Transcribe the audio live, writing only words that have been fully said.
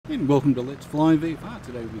And welcome to Let's Fly VFR.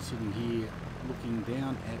 Today we're sitting here looking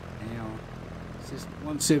down at our Cessna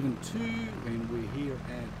 172 and we're here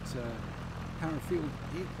at Parafield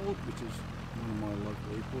Airport, which is one of my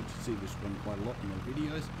local airports. You see this one quite a lot in my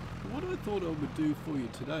videos. But what I thought I would do for you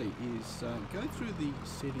today is go through the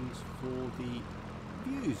settings for the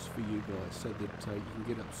views for you guys so that you can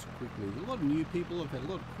get up quickly. A lot of new people, I've had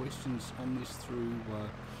a lot of questions on this through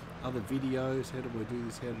other videos. How do I do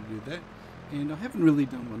this, how to do that? And I haven't really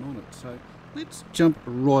done one on it, so let's jump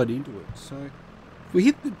right into it. So if we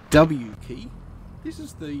hit the W key, this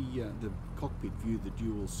is the cockpit view that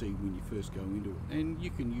you will see when you first go into it. And you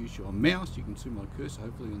can use your mouse, you can see my cursor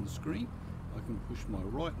hopefully on the screen. I can push my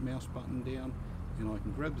right mouse button down and I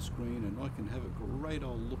can grab the screen and I can have a great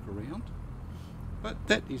old look around. But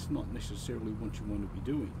that is not necessarily what you want to be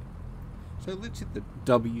doing. So let's hit the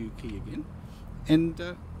W key again.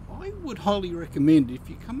 And I would highly recommend, if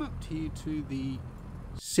you come up here to the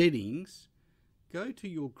settings, go to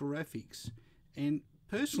your graphics, and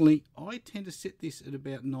personally I tend to set this at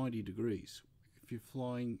about 90 degrees. If you're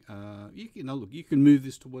flying, you can move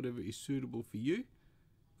this to whatever is suitable for you,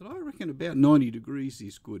 but I reckon about 90 degrees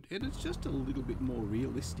is good, and it's just a little bit more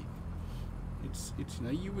realistic. It's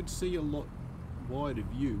you would see a lot wider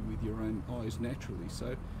view with your own eyes naturally,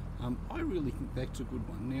 so I really think that's a good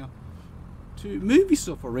one. Now, to move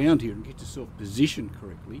yourself around here and get yourself positioned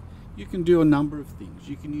correctly, you can do a number of things.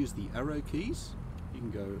 You can use the arrow keys. You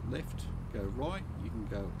can go left, go right, you can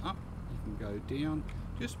go up, you can go down,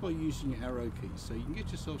 just by using your arrow keys. So you can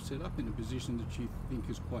get yourself set up in a position that you think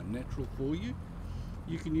is quite natural for you.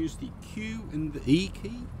 You can use the Q and the E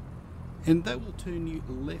key, and that will turn you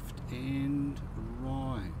left and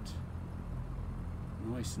right.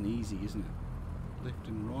 Nice and easy, isn't it? Left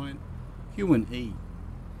and right, Q and E.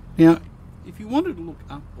 Now, if you wanted to look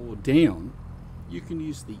up or down, you can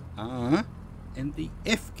use the R and the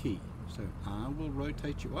F key. So R will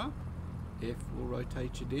rotate you up, F will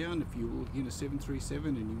rotate you down. If you're in a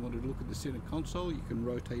 737 and you wanted to look at the center console, you can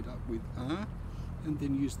rotate up with R, and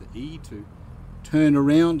then use the E to turn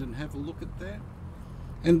around and have a look at that.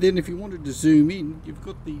 And then if you wanted to zoom in, you've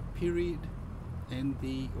got the period and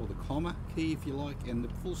the comma key, if you like, and the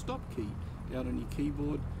full stop key down on your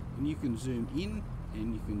keyboard, and you can zoom in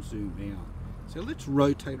and you can zoom out. So let's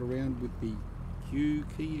rotate around with the Q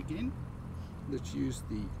key again. Let's use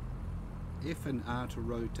the F and R to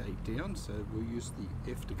rotate down, so we'll use the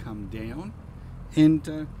F to come down, and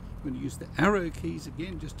I'm going to use the arrow keys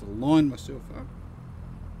again just to line myself up,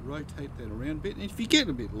 rotate that around a bit, and if you get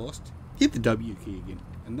a bit lost, hit the W key again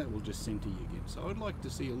and that will just center you again. So I'd like to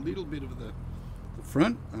see a little bit of the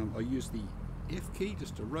front. I use the F key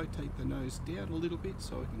just to rotate the nose down a little bit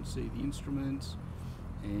so I can see the instruments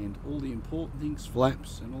and all the important things,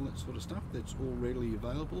 flaps and all that sort of stuff. That's all readily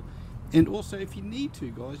available. And also, if you need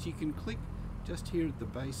to, guys, you can click just here at the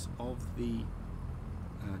base of the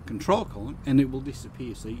control column and it will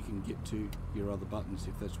disappear, so you can get to your other buttons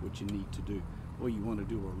if that's what you need to do, or you want to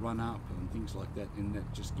do a run up and things like that, and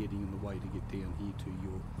that's just getting in the way to get down here to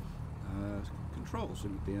your controls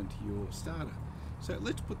and down to your starter. So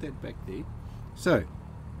let's put that back there. So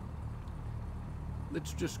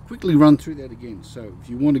let's just quickly run through that again. So if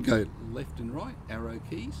you want to go left and right, arrow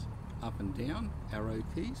keys, up and down, arrow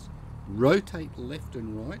keys, rotate left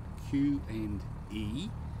and right, Q and E,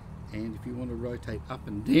 and if you want to rotate up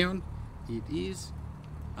and down, it is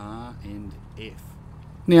R and F.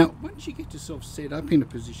 Now, once you get yourself set up in a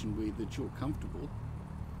position where that you're comfortable,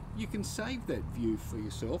 you can save that view for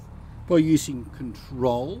yourself by using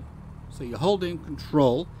Control. So you hold down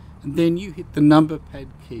Control and then you hit the number pad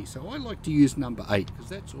key. So I like to use number 8 because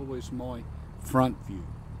that's always my front view.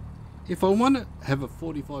 If I want to have a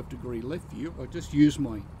 45-degree left view, I just use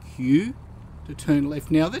my Q to turn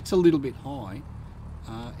left. Now that's a little bit high,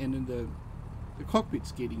 and then the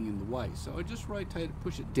cockpit's getting in the way. So I just rotate it,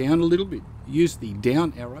 push it down a little bit, use the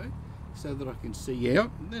down arrow so that I can see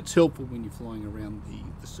out. And that's helpful when you're flying around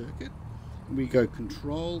the circuit. And we go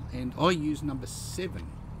Control, and I use number 7.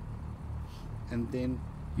 And then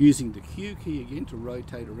using the Q key again to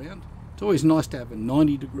rotate around. It's always nice to have a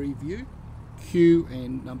 90-degree view. Q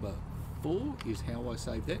and number 4 is how I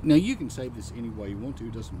save that. Now you can save this any way you want to,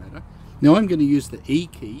 it doesn't matter. Now I'm going to use the E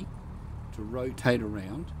key to rotate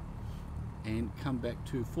around and come back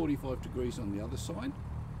to 45 degrees on the other side,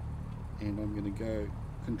 and I'm going to go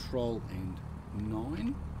Control and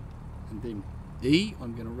 9, and then E,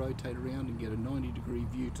 I'm going to rotate around and get a 90-degree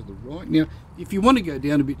view to the right. Now if you want to go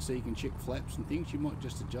down a bit so you can check flaps and things, you might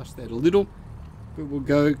just adjust that a little, but we'll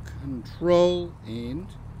go Control and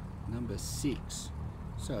number 6.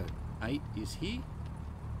 So 8 is here,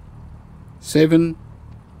 7,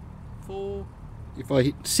 4, If I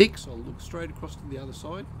hit 6, I'll look straight across to the other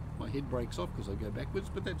side. My head breaks off because I go backwards,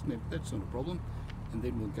 but that's not a problem. And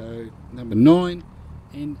then we'll go number 9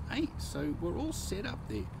 and 8. So we're all set up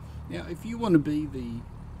there. Now, if you want to be the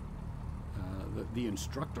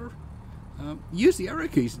instructor, use the arrow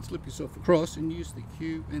keys and slip yourself across, and use the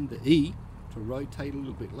Q and the E to rotate a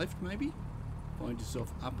little bit left maybe. Find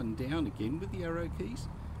yourself up and down again with the arrow keys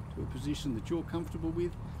to a position that you're comfortable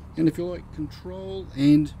with. And if you like, control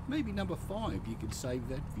and maybe number 5, you could save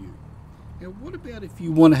that view. Now, what about if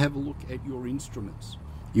you want to have a look at your instruments?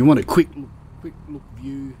 You want a quick look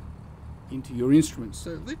view into your instruments.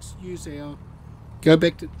 So let's use go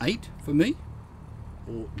back to 8 for me,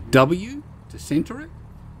 or W to center it.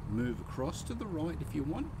 Move across to the right if you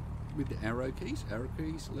want with the arrow keys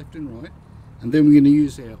left and right. And then we're going to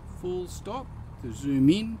use our full stop to zoom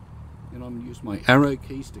in, and I'm going to use my arrow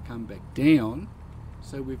keys to come back down.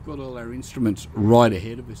 So we've got all our instruments right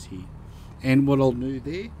ahead of us here. And what I'll do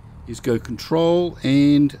there is go control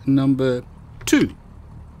and number 2.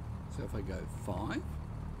 So if I go 5,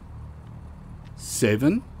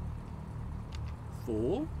 7,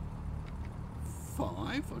 4, 5,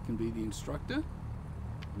 I can be the instructor,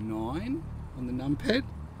 9 on the numpad,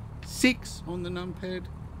 6 on the numpad,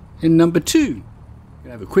 and number 2. You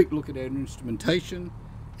can have a quick look at our instrumentation,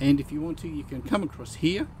 and if you want to, you can come across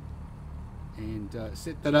here and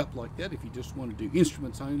set that up like that. If you just want to do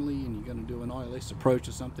instruments only and you're going to do an ILS approach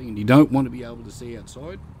or something and you don't want to be able to see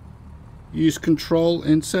outside, use control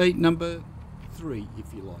and say number 3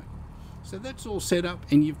 if you like. So that's all set up,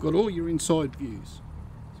 and you've got all your inside views.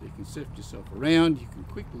 So you can set yourself around, you can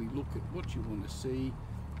quickly look at what you want to see,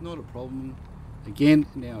 not a problem. Again,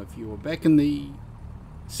 now if you are back in the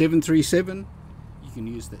 737, you can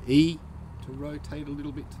use the E to rotate a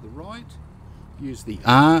little bit to the right, use the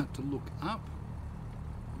R to look up,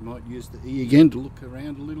 you might use the E again to look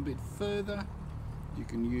around a little bit further. You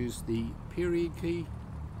can use the period key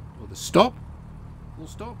or the stop, full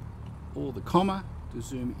stop, or the comma to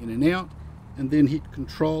zoom in and out, and then hit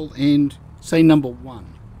control and say number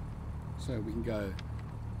 1. So we can go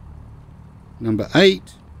number 8,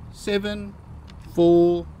 7,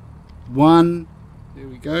 4, 1, there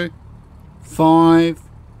we go, 5,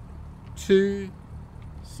 2,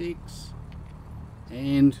 6,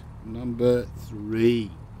 and number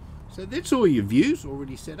 3. So that's all your views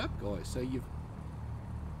already set up, guys. So you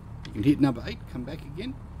can hit number 8, come back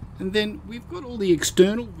again, and then we've got all the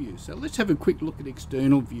external views. So let's have a quick look at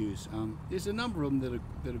external views. There's a number of them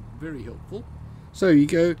that are very helpful. So you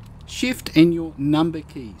go shift and your number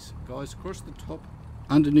keys, guys, across the top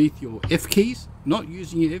underneath your F keys, not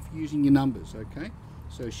using your F, using your numbers, okay?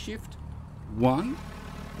 So shift 1,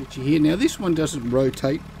 which you here. Now this one doesn't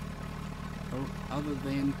rotate other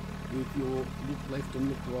than with your look left and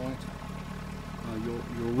look right,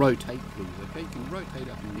 your rotate keys, okay? You can rotate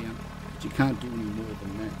up and down, but you can't do any more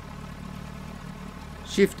than that.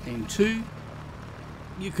 Shift and 2,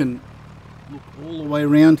 you can look all the way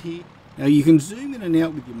around here. Now you can zoom in and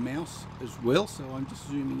out with your mouse as well, so I'm just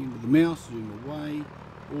zooming into the mouse, zoom away,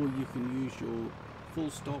 or you can use your full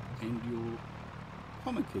stop and your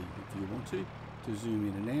comma key if you want to zoom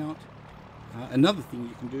in and out. Another thing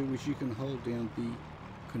you can do is you can hold down the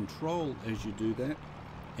control as you do that,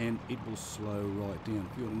 and it will slow right down.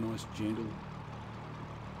 If you want a nice gentle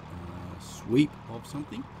sweep of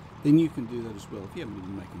something, then you can do that as well if you haven't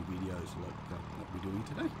been making videos like we're doing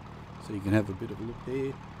today. So you can have a bit of a look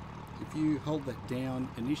there. If you hold that down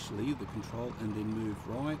initially, the control, and then move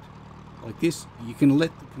right like this, you can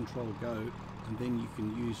let the control go, and then you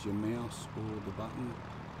can use your mouse or the button,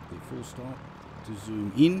 the full stop, to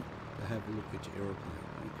zoom in to have a look at your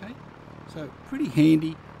aeroplane. Okay, so pretty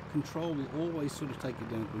handy. Control will always sort of take it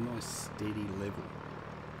down to a nice steady level.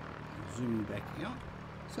 Zooming back out.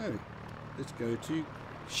 So let's go to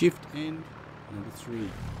shift and number 3.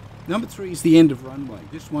 Number 3 is the end of runway.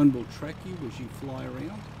 This one will track you as you fly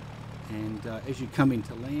around, and as you come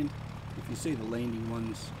into land. If you see the landing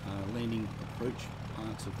ones, landing approach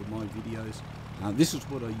parts of my videos, this is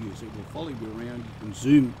what I use. It will follow you around. You can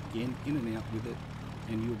zoom again in and out with it,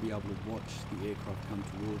 and you'll be able to watch the aircraft come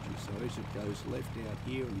towards you. So as it goes left out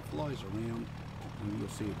here and flies around, you'll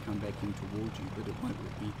see it come back in towards you, but it won't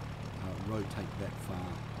let me rotate that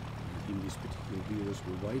far in this particular view as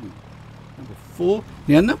we're waiting. Number 4.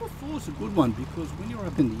 Now number 4 is a good one because when you're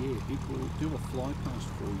up in the air, it will do a fly past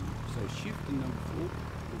for you. So shift and number 4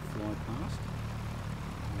 will fly past.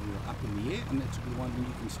 You're up in the air, and that's a good one, and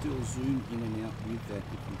you can still zoom in and out with that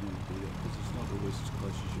if you want to do that, because it's not always as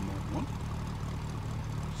close as you might want.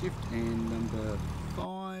 Shift and number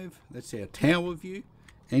 5, that's our tower view,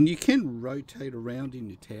 and you can rotate around in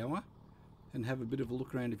your tower and have a bit of a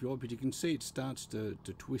look around if you want, but you can see it starts to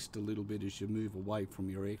twist a little bit as you move away from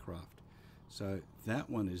your aircraft. So that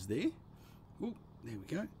one is there. Oh, there we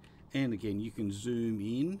go. And again, you can zoom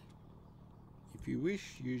in if you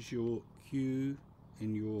wish. Use your Q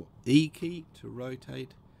and your E key to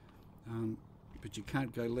rotate, but you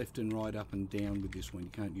can't go left and right, up and down with this one. You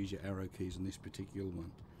can't use your arrow keys on this particular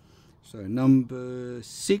one. So number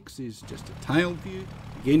 6 is just a tail view.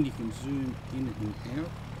 Again, you can zoom in and out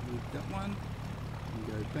with that one. You can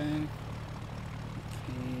go back.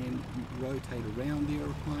 You can rotate around the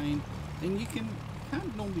aeroplane, and you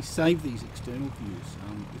can't normally save these external views.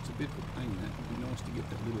 It's a bit of a pain. That would be nice to get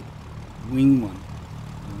that little wing one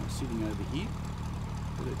sitting over here,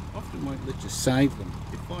 but it often won't let you save them.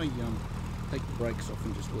 If I take the brakes off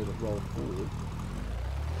and just let it roll forward,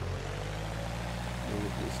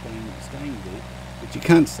 they're staying there, but you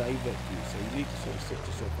can't save that view, so you need to sort of set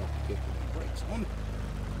yourself up to get the brakes on.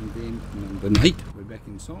 And then number 8, we're back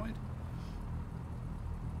inside.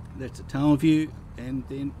 That's a tail view, and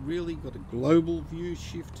then really got a global view,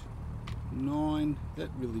 shift 9. That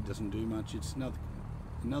really doesn't do much. It's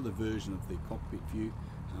another version of the cockpit view.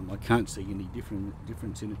 I can't see any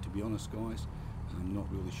difference in it, to be honest, guys. I'm not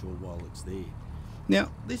really sure why it's there.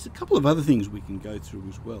 Now, there's a couple of other things we can go through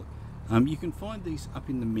as well. You can find these up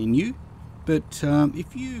in the menu, but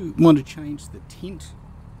if you want to change the tint,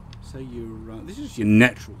 so this is your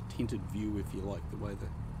natural tinted view, if you like, the way that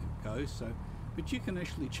it goes. So, but you can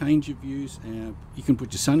actually change your views. You can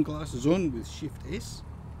put your sunglasses on with Shift S,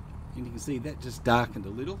 and you can see that just darkened a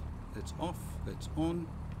little. That's off, that's on,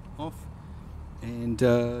 off. And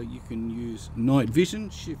you can use night vision,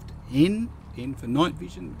 Shift N for night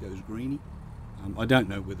vision, it goes greeny. I don't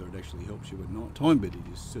know whether it actually helps you at night time, but it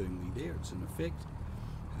is certainly there, it's an effect.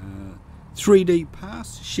 3D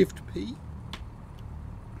pass, Shift P.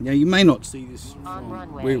 Now you may not see this on from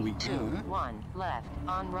runway where we 2, are. 1 left,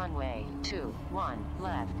 on runway 2, 1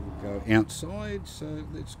 left. We'll go outside, so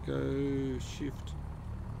let's go Shift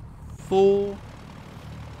 4,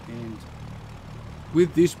 and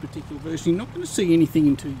with this particular version, you're not going to see anything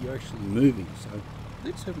until you're actually moving. So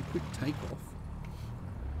let's have a quick takeoff.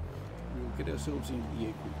 We'll get ourselves into the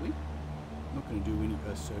air quickly. Not going to do any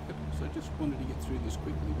circuit, so I just wanted to get through this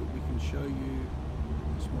quickly, but we can show you.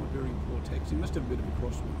 It's my very poor taxi. Must have a bit of a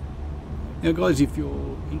crosswind. Now, guys, if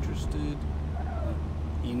you're interested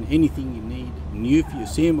in anything you need new for your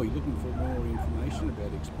sim, or you're looking for more information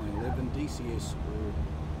about XPlane 11, DCS, or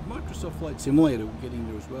Microsoft Flight Simulator, we'll get in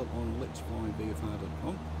there as well on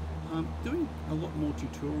letsflyvfr.com. Doing a lot more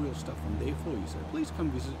tutorial stuff on there for you, so please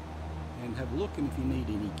come visit and have a look. And if you need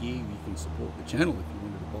any gear, you can support the channel if you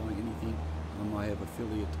wanted to buy anything. I have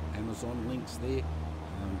affiliate Amazon links there,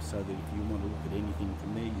 so that if you want to look at anything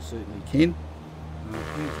from there, you certainly can.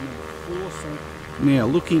 Here's number 4. So now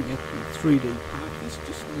looking at the 3D park, this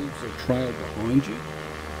just leaves a trail behind you.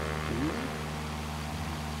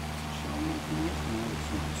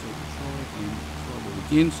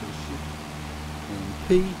 Again, so Shift and P.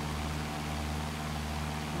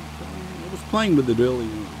 I was playing with it earlier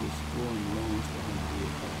and it was drawing lines behind the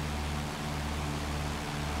aircraft.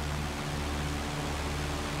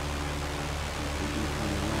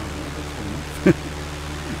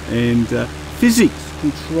 And physics,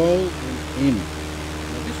 control and N.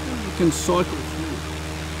 Now this one you can cycle through.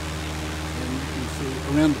 And you can see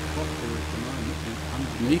around the top there at the moment, and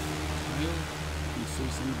underneath the tail, you can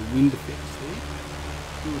see some of the wind effects there.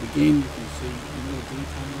 Do it again, you can see more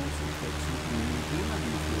details, if that's something you do, and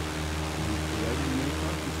if you're creating an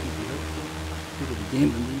aircraft, it's going to be helpful. Do it again,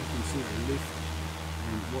 and then you can see the lift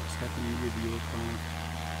and what's happening with the aircraft.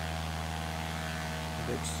 So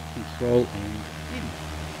that's control and in.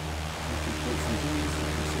 You can put some gears, you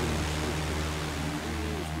can see the shift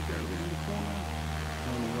as we go around the corner,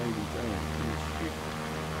 and away we go.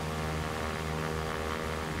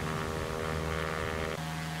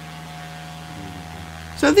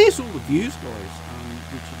 So there's all the views, guys,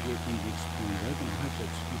 which you get in XPlane 11. I hope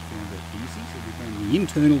you found that easy. So we've done the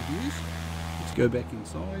internal views. Let's go back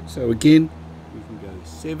inside. So again, we can go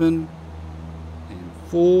 7 and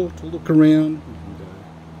 4 to look around. We can go.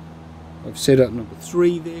 I've set up number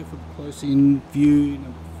 3 there for the close-in view.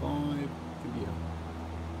 Number 5 can be a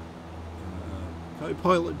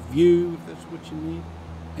co-pilot view if that's what you need.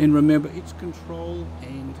 And remember, it's control,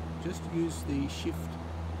 and just use the shift.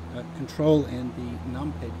 Control and the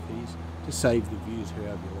numpad keys to save the views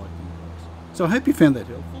however you like them, guys. So I hope you found that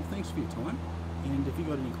helpful. Thanks for your time, and if you've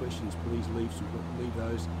got any questions, please leave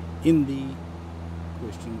those in the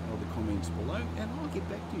question or the comments below, and I'll get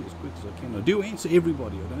back to you as quick as I can. I do answer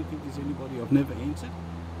everybody. I don't think there's anybody I've never answered.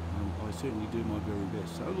 I certainly do my very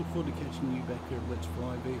best. So I look forward to catching you back here at Let's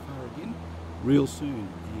Fly VFR again. real soon,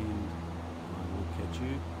 and I will catch you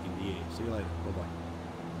in the air. See you later. Bye bye.